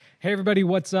Hey everybody,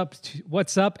 what's up?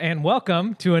 What's up? And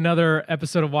welcome to another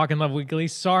episode of Walk in Love Weekly.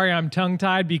 Sorry, I'm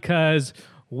tongue-tied because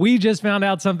we just found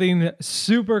out something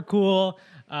super cool.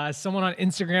 Someone on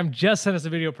Instagram just sent us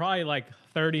a video probably like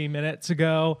 30 minutes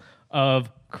ago of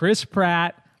Chris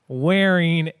Pratt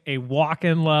wearing a Walk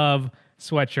in Love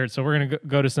sweatshirt. So we're gonna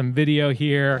go to some video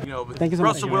here. You know, but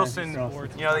Russell Wilson, you know,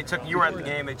 you were at the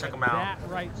game, they took him out. That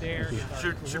right there.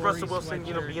 Should Russell Wilson,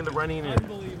 be in the running?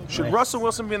 Should Russell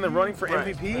Wilson be in the running for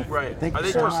MVP? Right.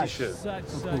 Of course he should.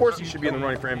 Of course he should be in the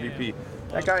running for MVP.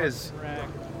 That guy is,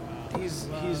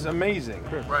 he's amazing.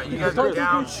 Right. You guys are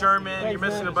down Sherman. You're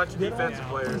missing a bunch of defensive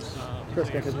players.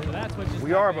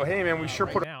 We are, but hey, man, we sure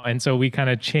put. And so we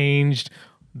kind of changed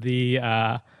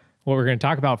the what we're going to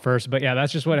talk about first. But yeah,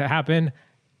 that's just what happened.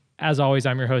 As always,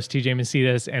 I'm your host, TJ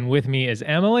Macedas, and with me is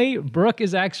Emily. Brooke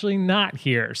is actually not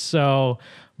here. So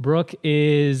Brooke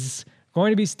is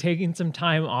going to be taking some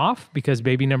time off because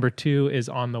baby number 2 is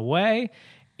on the way.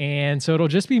 And so it'll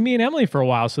just be me and Emily for a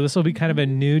while. So this will be kind of a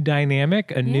new dynamic,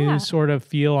 a new sort of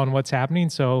feel on what's happening.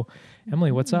 So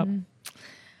Emily, what's up?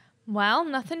 Well,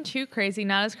 nothing too crazy.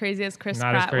 Not as crazy as Chris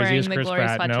Not as Pratt crazy wearing as the Chris Glory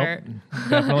Pratt. sweatshirt. Nope,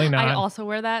 definitely not. I also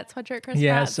wear that sweatshirt, Chris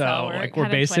Yeah, Pratt. so like we're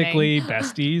basically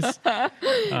besties.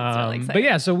 Really but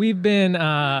yeah, so we've been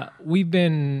a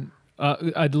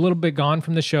little bit gone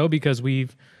from the show because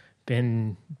we've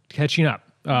been catching up.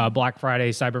 Black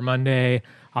Friday, Cyber Monday,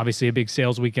 obviously a big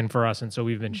sales weekend for us. And so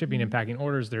we've been shipping and packing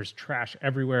orders. There's trash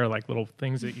everywhere, like little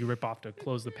things that you rip off to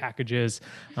close the packages.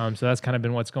 So that's kind of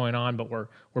been what's going on, but we're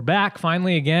back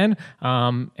finally again.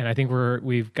 And I think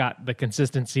we've got the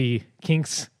consistency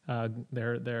kinks.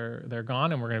 They're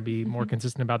gone, and we're going to be more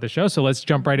consistent about the show. So let's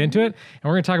jump right into it. And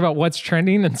we're going to talk about what's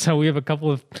trending. And so we have a couple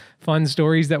of fun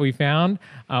stories that we found.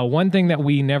 One thing that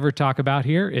we never talk about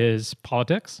here is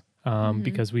politics.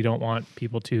 Because we don't want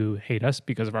people to hate us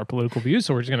because of our political views.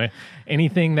 So we're just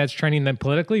anything that's trending then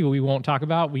politically, we won't talk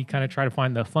about. We kind of try to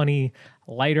find the funny,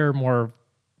 lighter, more,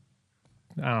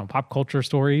 pop culture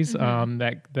stories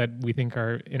that we think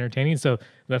are entertaining. So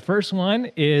the first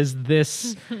one is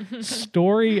this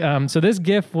story. So this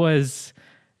GIF was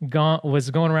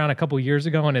going around a couple years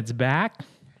ago and it's back.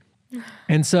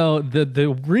 And so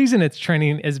the reason it's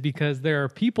trending is because there are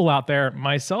people out there,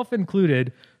 myself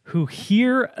included, who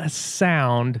hear a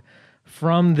sound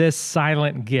from this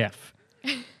silent GIF.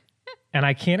 And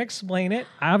I can't explain it.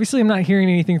 Obviously, I'm not hearing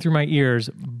anything through my ears,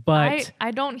 but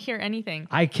I don't hear anything.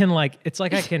 I can it's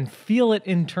like I can feel it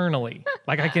internally.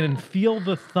 Like I can feel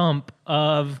the thump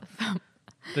of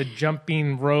the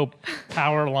jumping rope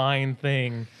power line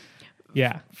thing.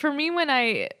 Yeah. For me,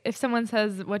 if someone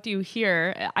says, "What do you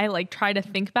hear?" I try to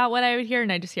think about what I would hear,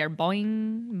 and I just hear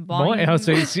boing, boing. Oh,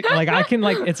 so it's like I can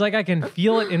it's like I can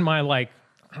feel it in my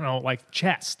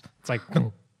chest. It's like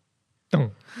dun,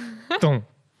 dun, dun.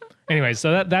 Anyway,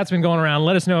 so that's been going around.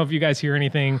 Let us know if you guys hear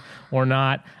anything or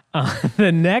not.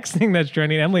 The next thing that's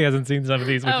trending, Emily hasn't seen some of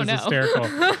these, which is hysterical.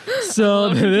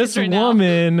 So this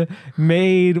woman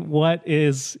made what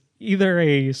is either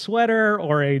a sweater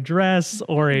or a dress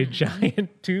or a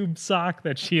giant tube sock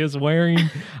that she is wearing.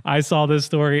 I saw this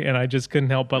story and I just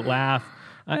couldn't help but laugh.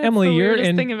 Emily, you're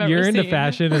into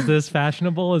fashion. Is this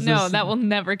fashionable? That will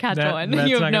never catch on. That's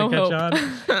you have no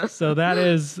hope. So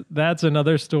that's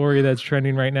another story that's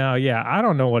trending right now. Yeah, I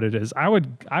don't know what it is. I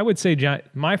would say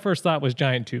my first thought was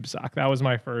giant tube sock. That was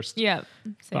my first. Yeah,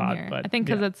 same thought, here. But, I think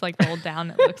because it's rolled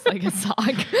down, it looks like a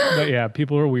sock. But yeah,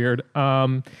 people are weird.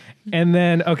 And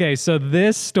then so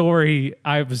this story,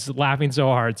 I was laughing so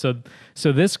hard. So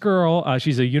this girl,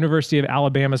 she's a University of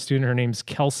Alabama student. Her name's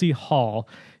Kelsey Hall.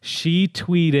 She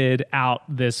tweeted out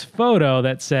this photo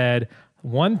that said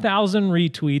 1,000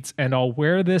 retweets and I'll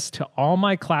wear this to all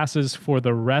my classes for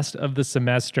the rest of the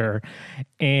semester.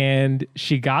 And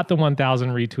she got the 1,000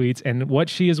 retweets. And what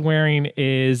she is wearing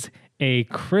is a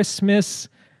Christmas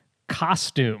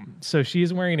costume. So she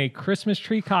is wearing a Christmas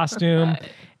tree costume.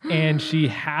 And she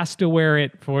has to wear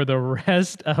it for the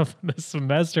rest of the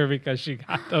semester because she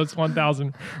got those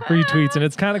 1,000 retweets. And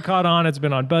it's kind of caught on. It's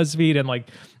been on BuzzFeed and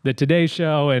the Today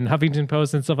Show and Huffington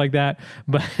Post and stuff like that.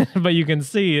 But you can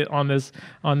see on this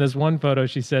one photo,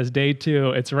 she says, day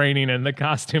 2, it's raining and the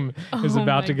costume is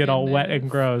about to get all wet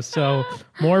and gross. So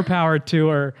more power to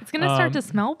her. It's going to start to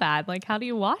smell bad. How do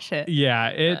you wash it? Yeah,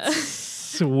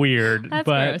 it's weird, but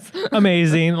gross.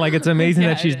 Amazing. It's amazing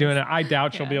that she's doing it. I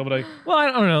doubt she'll be able to. Well, I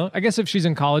don't know. I guess if she's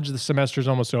in college, the semester's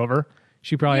almost over.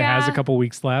 She probably has a couple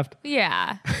weeks left.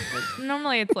 Yeah.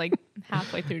 Normally it's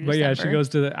halfway through December. But yeah, she goes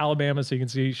to Alabama, so you can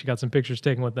see she got some pictures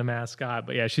taken with the mascot.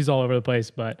 But yeah, she's all over the place.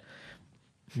 But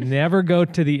never go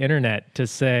to the internet to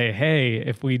say, hey,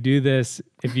 if you do this,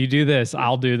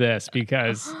 I'll do this,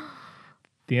 because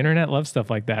the internet loves stuff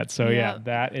like that. So yeah,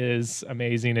 that is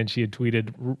amazing. And she had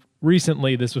tweeted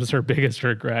recently, this was her biggest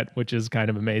regret, which is kind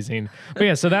of amazing. But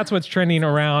yeah, so that's what's trending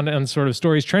around and sort of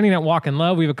stories trending at Walk in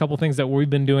Love. We have a couple things that we've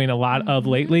been doing a lot of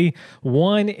lately.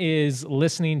 One is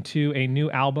listening to a new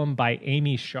album by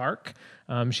Amy Shark.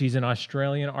 She's an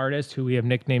Australian artist who we have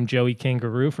nicknamed Joey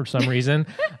Kangaroo for some reason.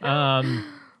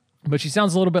 But she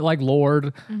sounds a little bit like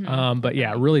Lorde. But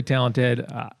yeah, really talented.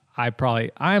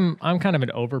 I'm kind of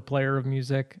an overplayer of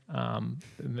music.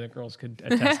 The girls could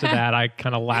attest to that. I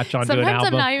kind of latch onto an album.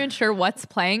 Sometimes I'm not even sure what's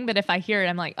playing, but if I hear it,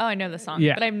 I'm like, oh, I know the song,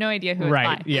 but I have no idea who it's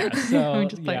by. Yeah. So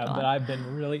but I've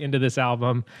been really into this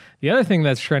album. The other thing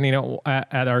that's trending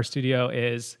at our studio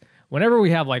is whenever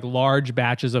we have like large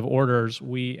batches of orders,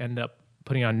 we end up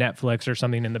putting on Netflix or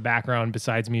something in the background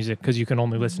besides music because you can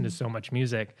only listen to so much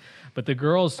music. But the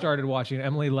girls started watching,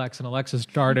 Emily, Lex, and Alexa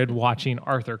started watching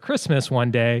Arthur Christmas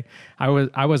one day.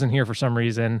 I wasn't here for some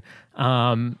reason.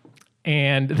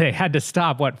 And they had to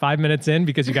stop, 5 minutes in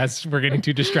because you guys were getting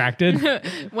too distracted.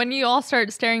 When you all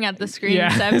start staring at the screen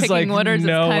instead of picking orders,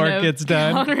 no it's kind work of gets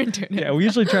done. counterintuitive. Yeah, we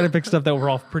usually try to pick stuff that we're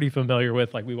all pretty familiar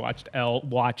with. Like we watched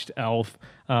Elf.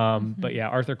 But yeah,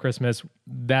 Arthur Christmas,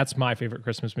 that's my favorite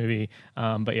Christmas movie.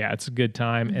 But yeah, it's a good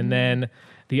time. And then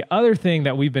the other thing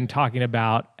that we've been talking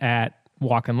about at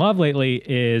Walk in Love lately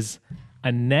is a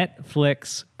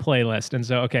Netflix playlist. And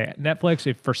so, okay, Netflix,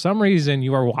 if for some reason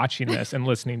you are watching this and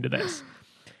listening to this,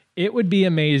 it would be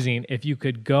amazing if you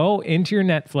could go into your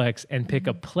Netflix and pick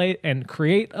and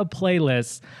create a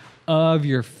playlist of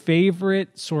your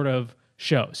favorite sort of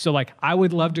shows. So like, I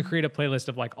would love to create a playlist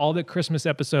of like all the Christmas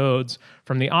episodes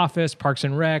from The Office, Parks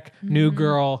and Rec, New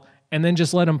Girl, and then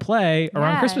just let them play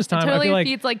around Christmas time. It totally I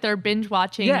feel feeds like their binge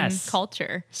watching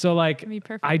culture. So like,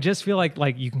 I just feel like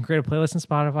you can create a playlist in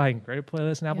Spotify, you can create a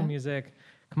playlist in Apple Music.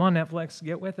 Come on, Netflix,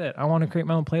 get with it. I want to create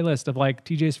my own playlist of like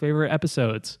TJ's favorite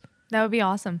episodes. That would be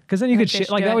awesome. Because then you could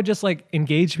that would just like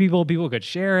engage people. People could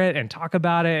share it and talk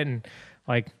about it, and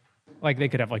like they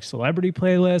could have like celebrity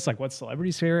playlists. Like what's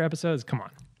celebrities' favorite episodes? Come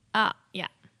on. Yeah.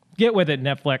 Get with it,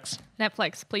 Netflix.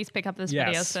 Netflix, please pick up this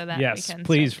video so that we can.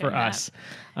 Please for us.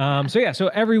 So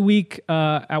every week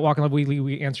at Walk in Love Weekly,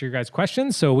 we answer your guys'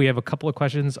 questions. So we have a couple of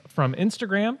questions from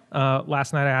Instagram.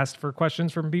 Last night I asked for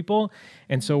questions from people,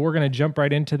 and so we're going to jump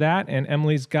right into that. And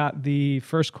Emily's got the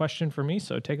first question for me,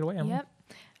 so take it away, Emily. Yep.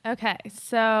 Okay,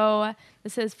 so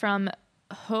this is from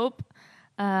Hope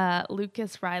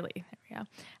Lucas Riley. There we go.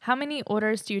 How many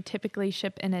orders do you typically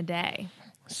ship in a day?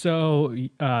 So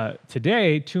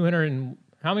today, 200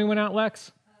 how many went out,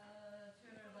 Lex?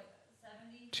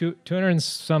 200 and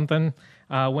something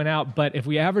went out. But if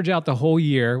we average out the whole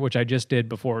year, which I just did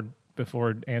before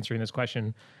answering this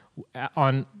question,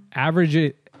 on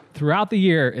average throughout the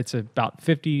year, it's about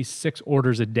 56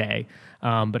 orders a day.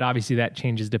 But obviously that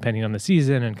changes depending on the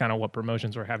season and kind of what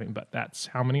promotions we're having. But that's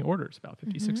how many orders, about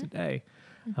 56 a day.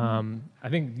 I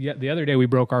think the other day we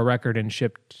broke our record and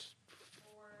shipped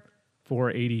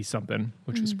 480 something,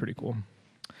 which was pretty cool.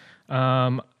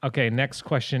 Okay, next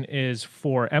question is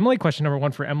for Emily. Question number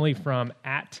 1 for Emily from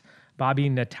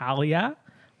 @BobbyNatalia.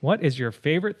 What is your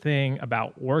favorite thing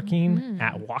about working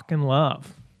at Walk in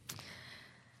Love?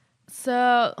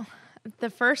 So the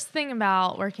first thing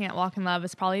about working at Walk in Love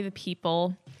is probably the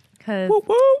people, because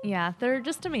they're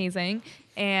just amazing.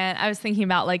 And I was thinking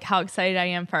about like how excited I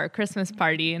am for our Christmas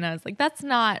party, and I was like, that's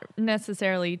not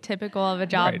necessarily typical of a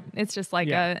job. Right. It's just like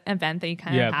an event that you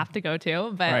kind of have to go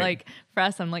to. But like for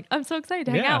us, I'm like, I'm so excited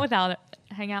to hang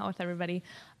out with everybody.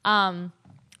 I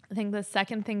think the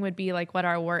second thing would be like what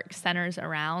our work centers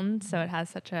around. So it has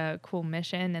such a cool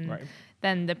mission, and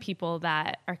then the people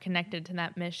that are connected to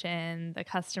that mission, the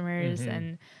customers,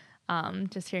 and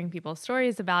just hearing people's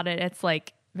stories about it. It's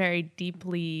like very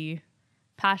deeply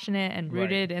passionate and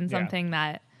rooted in something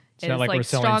that it's not like we're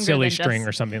selling silly string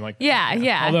or something like that.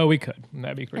 Yeah. Although we could.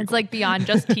 That'd be pretty cool. Like beyond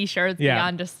just t-shirts,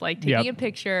 beyond just like taking a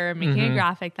picture, making a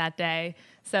graphic that day.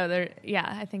 So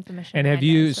I think the mission. And have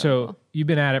you, cool. You've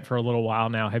been at it for a little while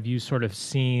now. Have you sort of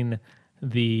seen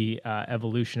the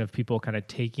evolution of people kind of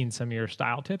taking some of your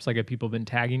style tips? Like have people been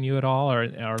tagging you at all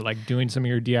or like doing some of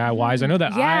your DIYs? I know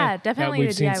that definitely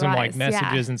we've seen some like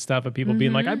messages and stuff of people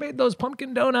being like, I made those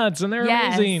pumpkin donuts and they're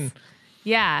amazing.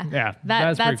 Yeah.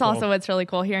 That's cool. also what's really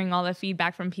cool, hearing all the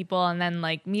feedback from people and then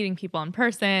like meeting people in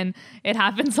person. It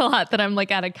happens a lot that I'm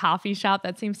like at a coffee shop.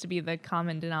 That seems to be the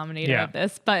common denominator of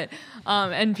this. But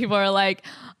and people are like,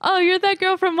 oh, you're that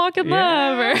girl from Walk in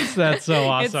Love. That's so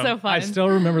awesome. It's so fun. I still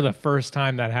remember the first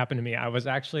time that happened to me.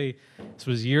 This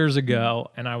was years ago,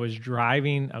 and I was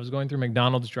going through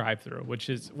McDonald's drive-thru,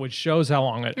 which shows how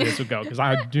long it is ago, because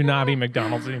I do not eat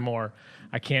McDonald's anymore.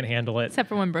 I can't handle it. Except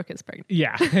for when Brooke is pregnant.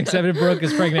 Yeah, except if Brooke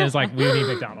is pregnant, it's like, we need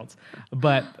McDonald's.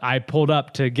 But I pulled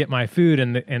up to get my food,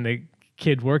 and the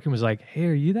kid working was like, hey,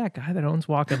 are you that guy that owns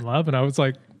Walk in Love? And I was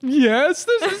like, yes,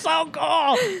 this is so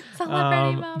cool.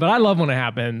 But I love when it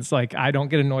happens. Like, I don't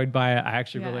get annoyed by it. I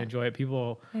actually really enjoy it.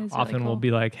 People often really will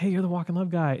be like, hey, you're the Walk in Love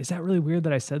guy. Is that really weird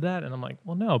that I said that? And I'm like,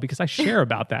 well, no, because I share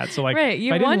about that. So like,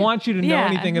 if I didn't want you to know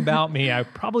anything about me, I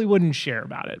probably wouldn't share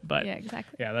about it. But yeah,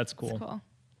 exactly. Yeah, that's cool.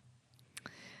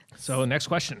 So next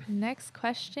question. Next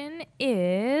question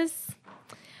is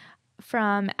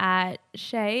from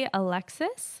 @Shay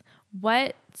Alexis.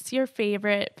 What's your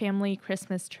favorite family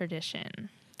Christmas tradition?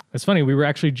 It's funny. We were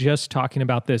actually just talking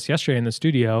about this yesterday in the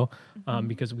studio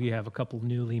because we have a couple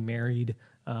newly married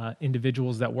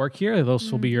individuals that work here. This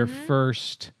will be your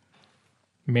first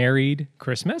married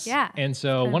Christmas. Yeah. And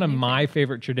so one of my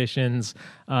favorite traditions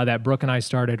that Brooke and I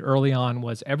started early on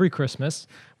was every Christmas.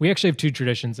 We actually have two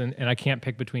traditions, and I can't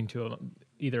pick between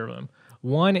either of them.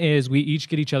 One is we each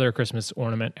get each other a Christmas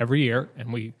ornament every year,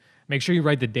 and we make sure you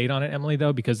write the date on it, Emily,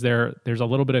 though, because there's a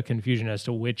little bit of confusion as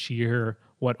to which year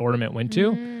what ornament went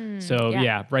to. So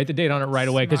write the date on it right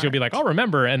away, because you'll be like, I'll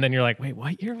remember. And then you're like, wait,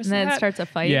 what year was that? And then it starts a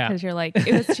fight because you're like,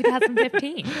 it was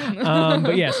 2015.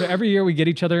 But yeah, so every year we get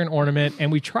each other an ornament,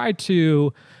 and we try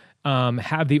to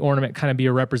have the ornament kind of be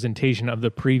a representation of the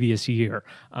previous year.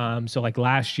 So like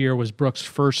last year was Brooke's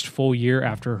first full year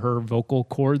after her vocal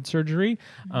cord surgery.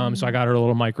 So I got her a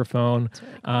little microphone.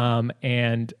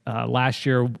 Really cool. Last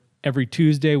year, every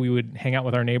Tuesday, we would hang out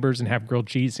with our neighbors and have grilled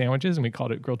cheese sandwiches, and we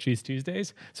called it Grilled Cheese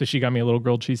Tuesdays. So she got me a little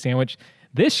grilled cheese sandwich.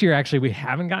 This year, actually, we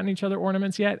haven't gotten each other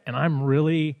ornaments yet, and I'm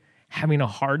really having a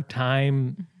hard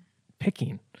time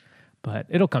picking, but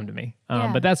it'll come to me.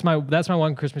 But that's my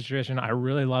one Christmas tradition. I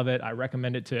really love it. I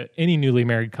recommend it to any newly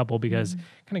married couple because it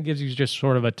kind of gives you just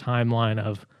sort of a timeline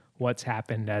of what's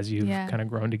happened as you've kind of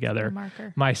grown together.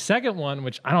 My second one,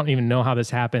 which I don't even know how this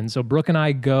happened. So Brooke and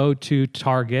I go to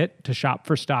Target to shop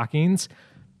for stockings,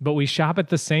 but we shop at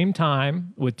the same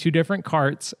time with two different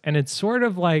carts. And it's sort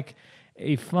of like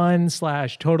a fun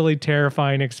 / totally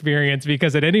terrifying experience,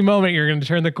 because at any moment you're going to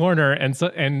turn the corner and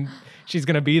she's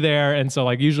going to be there. And so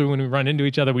like usually when we run into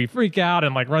each other, we freak out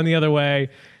and like run the other way.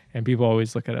 And people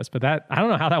always look at us, but I don't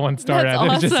know how that one started. That's it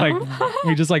was just awesome. like,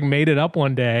 we just like made it up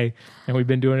one day, and we've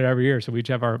been doing it every year. So we each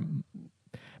have our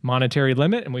monetary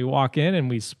limit, and we walk in and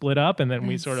we split up, and then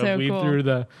we sort of weave through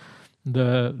the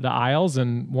aisles.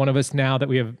 And one of us, now that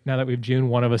we have June,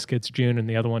 one of us gets June and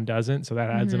the other one doesn't. So that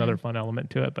adds another fun element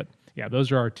to it. But yeah,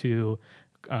 those are our two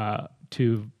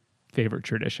favorite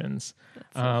traditions.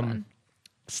 That's so fun.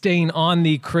 Staying on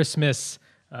the Christmas,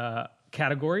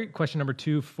 category, question number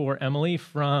 2 for Emily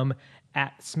from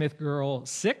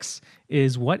 @SmithGirl6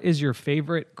 is, what is your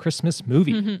favorite Christmas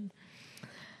movie?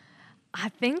 I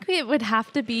think it would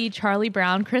have to be Charlie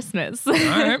Brown Christmas. All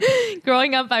right.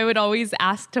 Growing up, I would always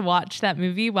ask to watch that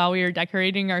movie while we were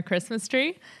decorating our Christmas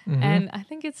tree. And I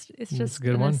think it's just a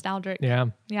good one. Nostalgic. Yeah,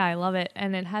 I love it.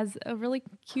 And it has a really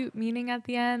cute meaning at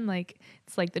the end. Like,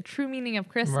 it's like the true meaning of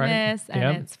Christmas,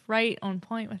 and it's right on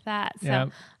point with that.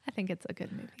 So I think it's a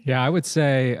good movie. Yeah, I would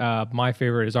say my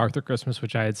favorite is Arthur Christmas,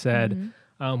 which I had said.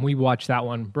 We watch that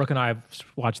one. Brooke and I have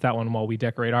watched that one while we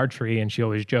decorate our tree, and she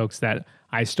always jokes that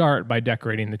I start by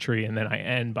decorating the tree and then I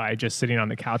end by just sitting on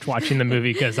the couch watching the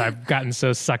movie because I've gotten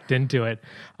so sucked into it.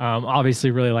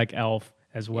 Obviously, really like Elf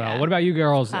as well. What about you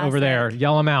girls over there?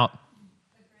 Yell them out.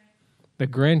 The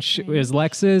Grinch is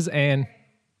Lex's, and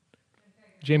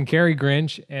Jim Carrey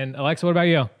Grinch. And Alexa, what about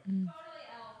you?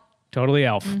 Totally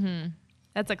Elf.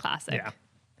 That's a classic. Yeah.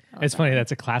 It's funny,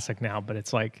 that's a classic now, but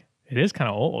it's like, it is kind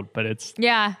of old, but it's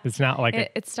not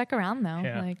like it's stuck around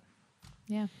though.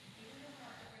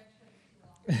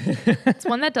 It's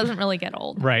one that doesn't really get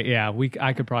old. Right. Yeah.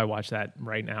 I could probably watch that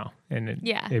right now, and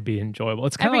it'd be enjoyable.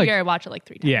 It's kind of every like, year I watch it like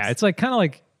 3 times. Yeah. It's like kind of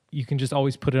like you can just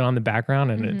always put it on the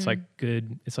background, and it's like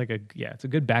good. It's like it's a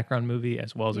good background movie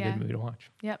as well as a good movie to watch.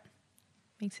 Yep.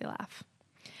 Makes you laugh.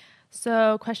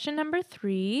 So question number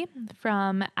 3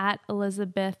 from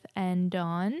 @Elizabeth and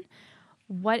Dawn.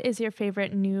 What is your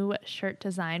favorite new shirt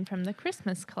design from the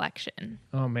Christmas collection?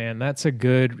 Oh man, that's a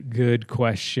good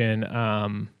question.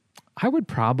 I would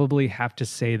probably have to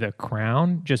say the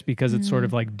crown, just because it's sort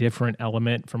of like different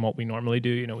element from what we normally do.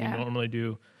 You know, we normally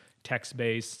do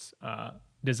text-based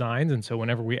designs, and so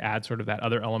whenever we add sort of that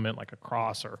other element, like a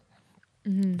cross or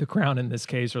the crown in this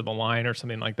case, or the line or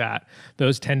something like that,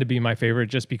 those tend to be my favorite,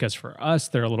 just because for us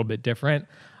they're a little bit different.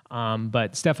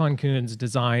 But Stefan Kuhn's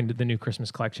designed the new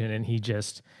Christmas collection, and he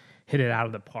just hit it out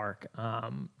of the park.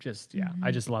 I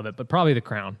just love it. But probably the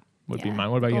crown would be mine.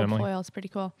 What about you, Emily? Foil's pretty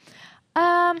cool.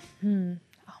 Oh man,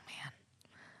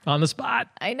 On the spot.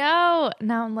 I know.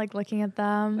 Now I'm like looking at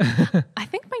them. I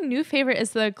think my new favorite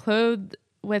is the clothed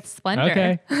with splendor.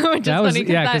 Okay. Which that is was, funny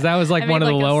because that was like one of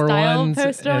the lower ones.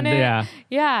 Post on it. Yeah.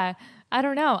 Yeah. I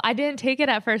don't know. I didn't take it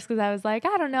at first because I was like,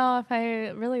 I don't know if I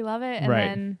really love it. And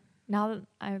then now that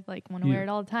I like want to wear it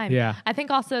all the time. Yeah. I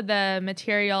think also the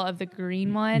material of the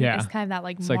green one is kind of that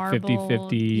like it's marble. Like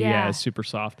 50-50. Yeah. It's super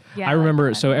soft. Yeah, I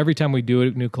remember, so every time we do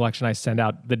a new collection, I send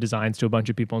out the designs to a bunch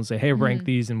of people and say, hey, rank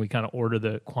these. And we kind of order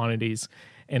the quantities.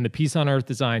 And the Peace on Earth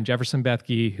design, Jefferson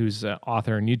Bethke, who's an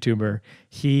author and YouTuber,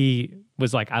 he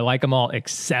was like, I like them all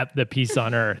except the Peace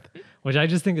on Earth. Which I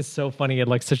just think is so funny. He had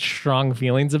like such strong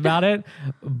feelings about it,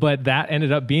 but that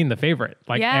ended up being the favorite.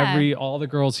 Like all the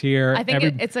girls here. I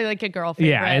think it's like a girl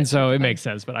favorite. Yeah, and so it makes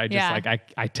sense. But I just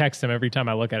I text him every time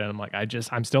I look at it. I'm like,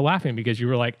 I'm still laughing because you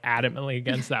were like adamantly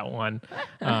against that one.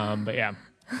 But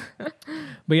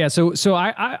yeah. So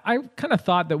I kind of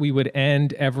thought that we would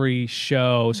end every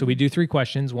show. So we do 3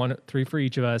 questions, 3 for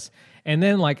each of us. And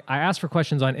then like I asked for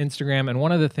questions on Instagram, and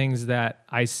one of the things that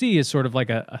I see is sort of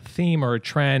like a theme or a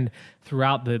trend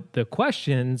throughout the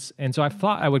questions. And so I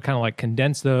thought I would kind of like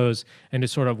condense those into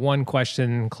sort of one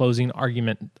question, closing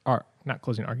argument, or not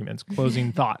closing arguments,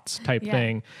 closing thoughts type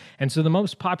thing. And so the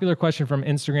most popular question from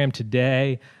Instagram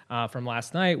today, from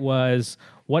last night, was,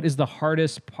 what is the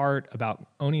hardest part about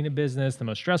owning a business? The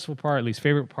most stressful part, least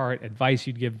favorite part, advice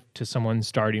you'd give to someone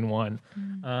starting one.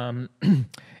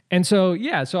 And so,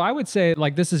 so I would say,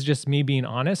 like, this is just me being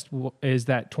honest, is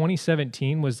that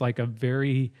 2017 was like a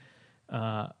very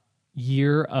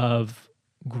year of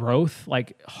growth,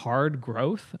 like hard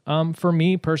growth. For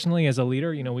me personally as a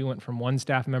leader, we went from 1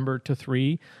 staff member to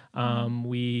 3.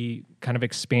 We kind of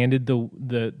expanded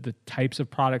the types of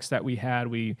products that we had.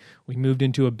 We moved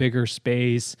into a bigger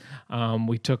space.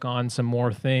 We took on some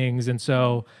more things. And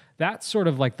so that's sort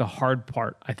of like the hard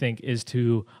part, I think, is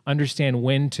to understand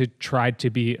when to try to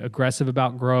be aggressive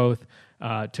about growth,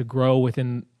 to grow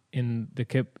within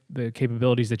the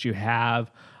capabilities that you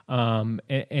have,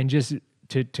 and just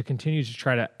to continue to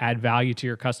try to add value to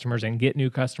your customers and get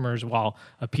new customers while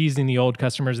appeasing the old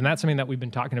customers. And that's something that we've been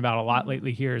talking about a lot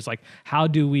lately here, is like, how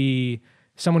do we,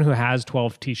 someone who has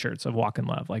 12 t-shirts of Walk in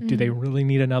Love, like, do they really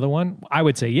need another one? I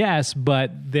would say yes,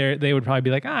 but they would probably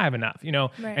be like, I have enough,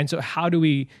 Right. And so how do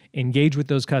we engage with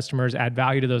those customers, add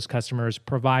value to those customers,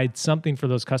 provide something for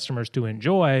those customers to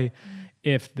enjoy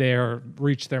if they're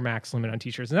reached their max limit on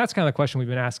t-shirts? And that's kind of the question we've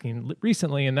been asking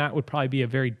recently. And that would probably be a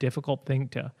very difficult thing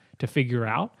to figure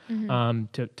out,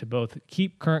 to both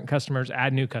keep current customers,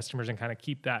 add new customers, and kind of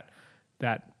keep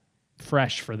that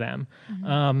fresh for them.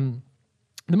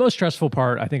 The most stressful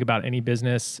part, I think, about any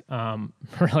business,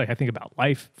 really, I think about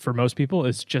life for most people,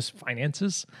 is just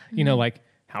finances. Like,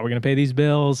 how are we going to pay these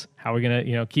bills? How are we going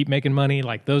to, keep making money?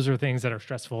 Like, those are things that are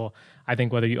stressful. I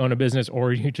think whether you own a business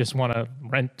or you just want to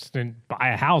rent and buy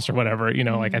a house or whatever,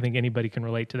 like, I think anybody can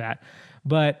relate to that.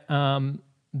 But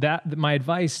my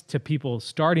advice to people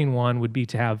starting one would be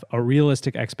to have a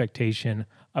realistic expectation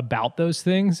about those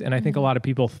things. And I think a lot of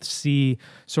people see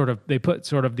they put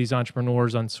sort of these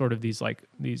entrepreneurs on sort of these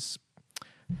these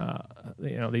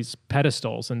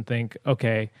pedestals and think,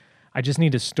 okay, I just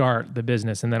need to start the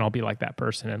business and then I'll be like that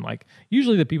person. And like,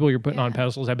 usually the people you're putting on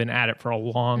pedestals have been at it for a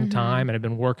long time and have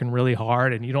been working really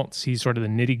hard, and you don't see sort of the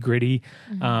nitty gritty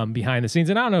behind the scenes.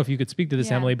 And I don't know if you could speak to this,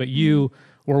 Emily, but you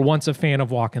were once a fan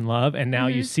of Walk in Love, and now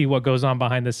you see what goes on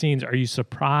behind the scenes. Are you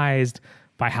surprised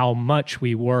by how much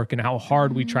we work and how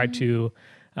hard we try to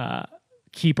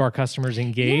keep our customers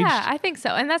engaged? Yeah, I think so.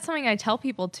 And that's something I tell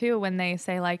people too, when they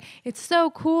say like, it's so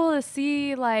cool to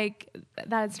see like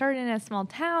that it started in a small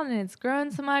town and it's grown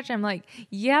so much. I'm like,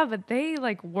 yeah, but they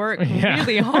like work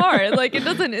really hard. Like,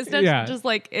 it's not just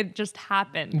like it just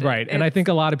happened. Right. And I think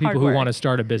a lot of people who want to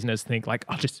start a business think like,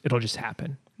 it'll just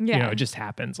happen. Yeah. It just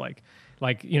happens. Like,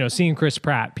 seeing Chris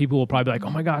Pratt, people will probably be like,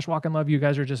 oh my gosh, Walk in Love, you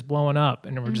guys are just blowing up.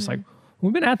 And we're just like,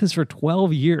 we've been at this for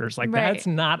 12 years. Like, that's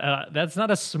not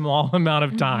a small amount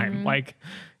of time. Like,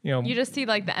 you just see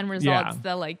like the end results,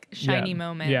 the like shiny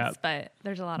moments, but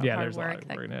there's a lot of hard work.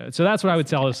 So that's what I would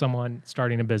tell to someone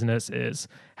starting a business, is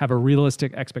have a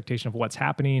realistic expectation of what's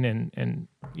happening and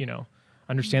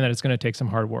understand that it's going to take some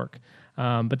hard work.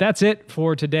 But that's it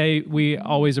for today. We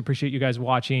always appreciate you guys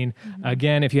watching.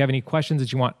 Again, if you have any questions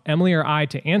that you want Emily or I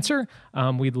to answer,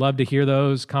 we'd love to hear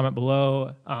those. Comment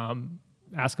below.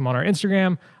 Ask them on our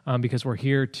Instagram, because we're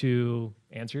here to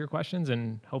answer your questions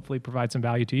and hopefully provide some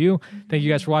value to you. Thank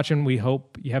you guys for watching. We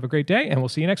hope you have a great day, and we'll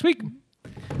see you next week.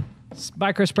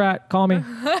 Bye, Chris Pratt. Call me.